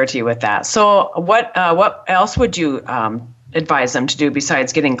clarity with that. So what else would you advise them to do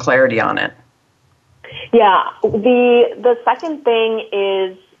besides getting clarity on it? Yeah, the second thing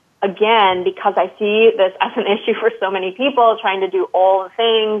is, again, because I see this as an issue for so many people, trying to do all the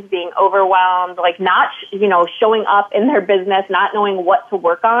things, being overwhelmed, like not, showing up in their business, not knowing what to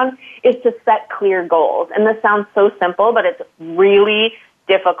work on, is to set clear goals. And this sounds so simple, but it's really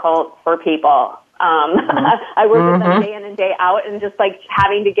difficult for people. I work with them day in and day out, and just like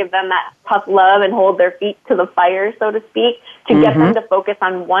having to give them that tough love and hold their feet to the fire, so to speak, to get them to focus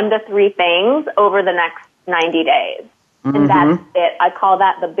on 1 to 3 things over the next 90 days. And that's it. I call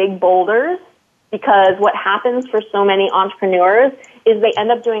that the big boulders, because what happens for so many entrepreneurs is they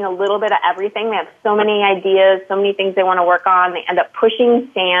end up doing a little bit of everything. They have so many ideas, so many things they want to work on. They end up pushing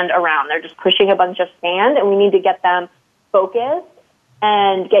sand around. They're just pushing a bunch of sand, and we need to get them focused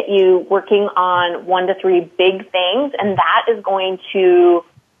and get you working on 1 to 3 big things, and that is going to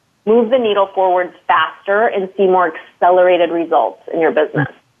move the needle forward faster and see more accelerated results in your business.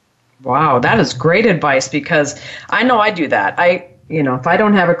 Wow, that is great advice, because I know I do that. If I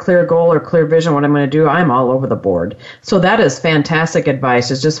don't have a clear goal or clear vision what I'm going to do, I'm all over the board. So that is fantastic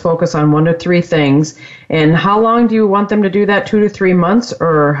advice, is just focus on 1 to 3 things. And how long do you want them to do that? 2 to 3 months,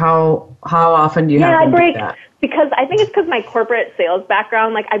 or how often do you have them do that? Because I think it's because my corporate sales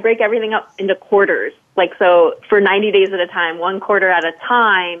background, like I break everything up into quarters. Like, so for 90 days at a time, 1 quarter at a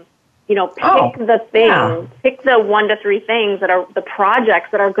time, pick the things, pick the 1 to 3 things that are the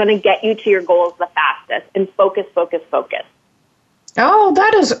projects that are going to get you to your goals the fastest, and focus. Oh,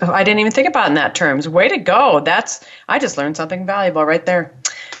 I didn't even think about it in that terms. Way to go. I just learned something valuable right there.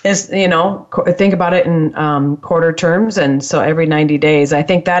 Think about it in quarter terms, and so every 90 days. I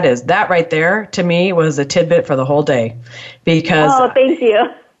think that right there to me was a tidbit for the whole day, because thank you.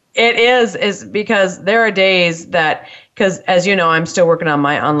 It is because there are days that, because as you know, I'm still working on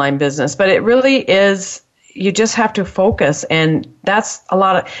my online business, but it really is, you just have to focus, and that's a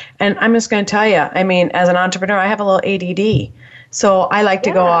lot of, and I'm just going to tell you, as an entrepreneur, I have a little ADD. So I like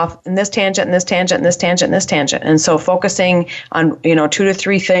to go off in this tangent, and this tangent, and this tangent, and this tangent. And so focusing on, 2 to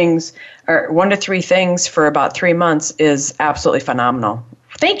 3 things, or 1 to 3 things for about 3 months is absolutely phenomenal.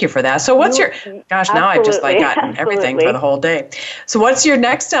 Thank you for that. So what's your, gosh, now I've just like gotten everything for the whole day. So what's your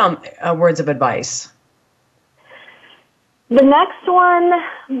next words of advice? The next one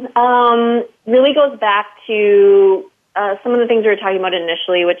really goes back to some of the things we were talking about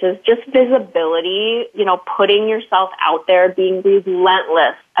initially, which is just visibility, putting yourself out there, being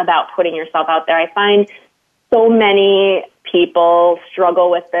relentless about putting yourself out there. I find so many people struggle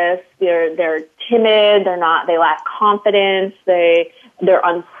with this. They're timid, they lack confidence, they're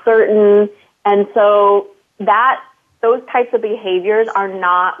uncertain. And so those types of behaviors are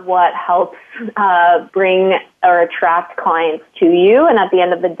not what helps bring or attract clients to you. And at the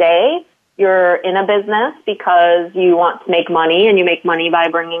end of the day, you're in a business because you want to make money, and you make money by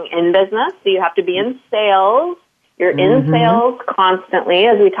bringing in business. So you have to be in sales. You're in sales constantly,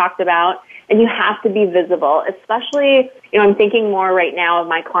 as we talked about, and you have to be visible, especially, I'm thinking more right now of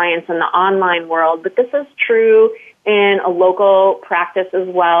my clients in the online world, but this is true in a local practice as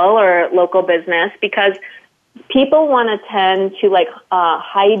well, or local business, because people want to tend to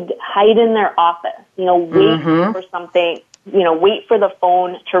hide in their office, wait for something, wait for the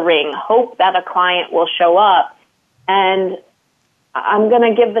phone to ring, hope that a client will show up. And I'm going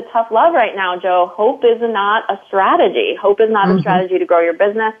to give the tough love right now, Joe. Hope is not a strategy. Hope is not a strategy to grow your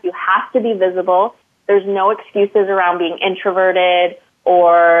business. You have to be visible. There's no excuses around being introverted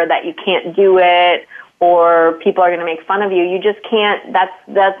or that you can't do it, or people are going to make fun of you. You just can't,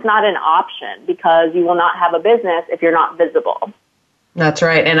 that's not an option, because you will not have a business if you're not visible. That's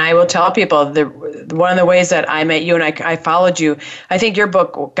right. And I will tell people, one of the ways that I met you, and I followed you, I think your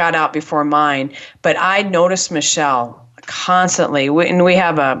book got out before mine, but I noticed Michelle constantly, and we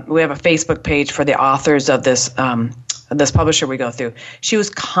have a Facebook page for the authors of this publisher we go through. She was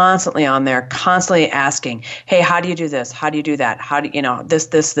constantly on there, constantly asking, hey, how do you do this? How do you do that? How do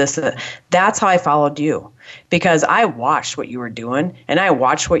this? That's how I followed you, because I watched what you were doing and I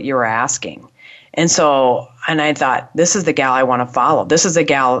watched what you were asking. And I thought, this is the gal I want to follow. This is the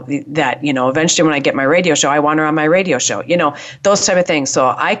gal that, eventually when I get my radio show, I want her on my radio show, those type of things.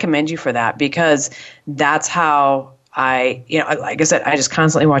 So I commend you for that, because that's how like I said, I just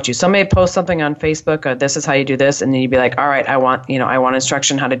constantly watch you. Somebody post something on Facebook, or this is how you do this, and then you'd be like, all right, I want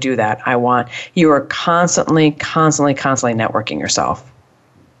instruction how to do that. You are constantly networking yourself.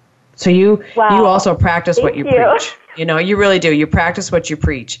 So you also practice what you preach. You really do. You practice what you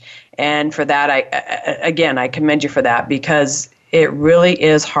preach. And for that, I commend you for that, because it really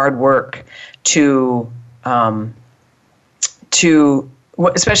is hard work to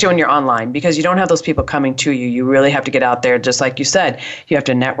especially when you're online, because you don't have those people coming to you. You really have to get out there, just like you said. You have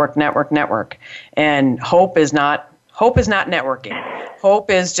to network. And hope is not networking. Hope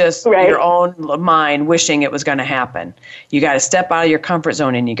is just your own mind wishing it was going to happen. You got to step out of your comfort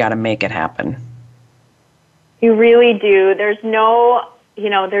zone and you got to make it happen. You really do. There's no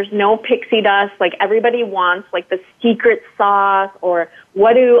pixie dust. Like, everybody wants the secret sauce, or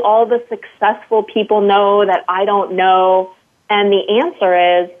what do all the successful people know that I don't know? And the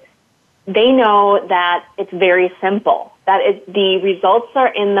answer is, they know that it's very simple. The results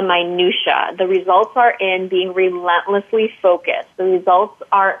are in the minutia. The results are in being relentlessly focused. The results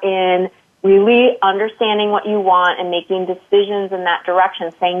are in really understanding what you want and making decisions in that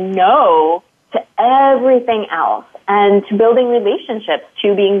direction, saying no to everything else, and to building relationships,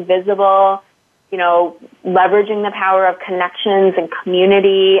 to being visible, leveraging the power of connections and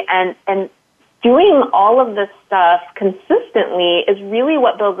community, and doing all of this stuff consistently is really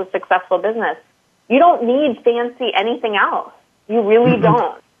what builds a successful business. You don't need fancy anything else. You really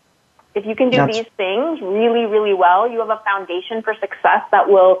don't. If you can do these things really, really well, you have a foundation for success that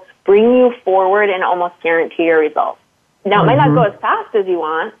will bring you forward and almost guarantee your results. Now, it might not go as fast as you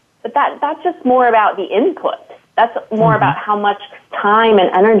want, but that's just more about the input. That's more about how much time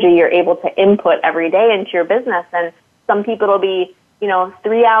and energy you're able to input every day into your business. And some people it'll be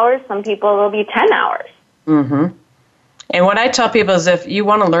 3 hours. Some people it'll be 10 hours. And what I tell people is, if you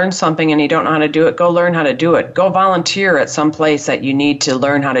want to learn something and you don't know how to do it, go learn how to do it. Go volunteer at some place that you need to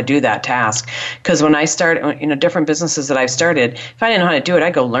learn how to do that task. Because when I started, different businesses that I've started, if I didn't know how to do it,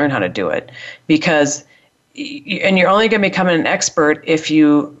 I'd go learn how to do it. And you're only going to become an expert if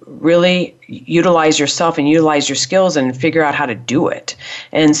you really utilize yourself and utilize your skills and figure out how to do it.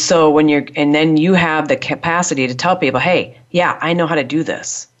 And so then you have the capacity to tell people, hey, yeah, I know how to do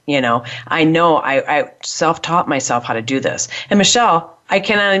this. I know I self-taught myself how to do this. And Michelle, I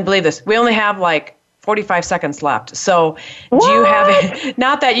cannot even believe this. We only have 45 seconds left. So do you have it?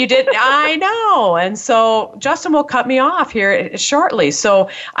 Not that you did. I know. And so Justin will cut me off here shortly. So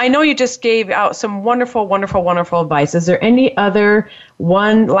I know you just gave out some wonderful, wonderful, wonderful advice. Is there any other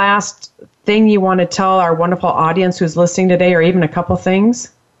one last thing you want to tell our wonderful audience who's listening today, or even a couple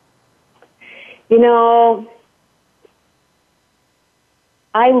things? You know,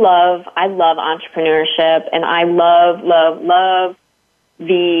 I love entrepreneurship, and I love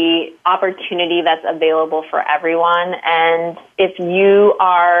the opportunity that's available for everyone. And if you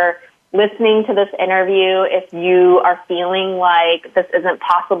are listening to this interview, if you are feeling like this isn't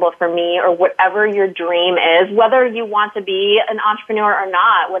possible for me, or whatever your dream is, whether you want to be an entrepreneur or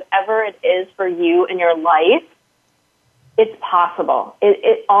not, whatever it is for you in your life, it's possible.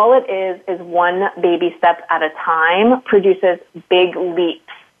 All it is one baby step at a time produces big leaps.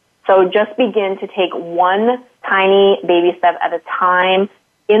 So just begin to take one tiny baby step at a time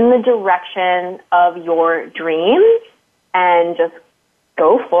in the direction of your dreams, and just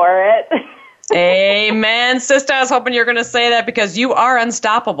go for it. Amen, sister. I was hoping you were going to say that, because you are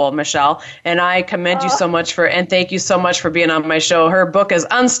unstoppable, Michelle. And I commend you so much and thank you so much for being on my show. Her book is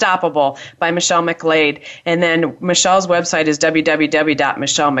Unstoppable by Michelle McGlade. And then Michelle's website is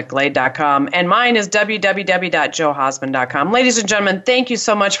www.michellemcglade.com. And mine is www.joehausman.com. Ladies and gentlemen, thank you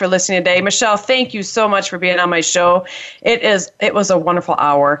so much for listening today. Michelle, thank you so much for being on my show. It was a wonderful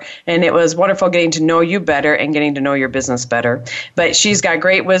hour, and it was wonderful getting to know you better and getting to know your business better. But she's got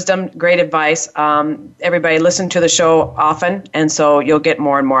great wisdom, great advice. Everybody listen to the show often, and so you'll get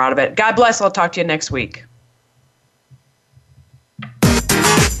more and more out of it. God bless. I'll talk to you next week.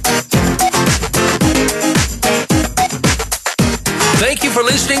 Thank you for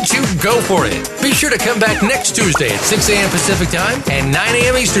listening to Go For It. Be sure to come back next Tuesday at 6 a.m. Pacific Time and 9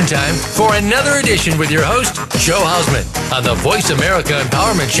 a.m. Eastern Time for another edition with your host, Joe Hausman, on the Voice America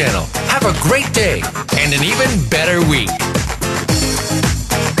Empowerment Channel. Have a great day and an even better week.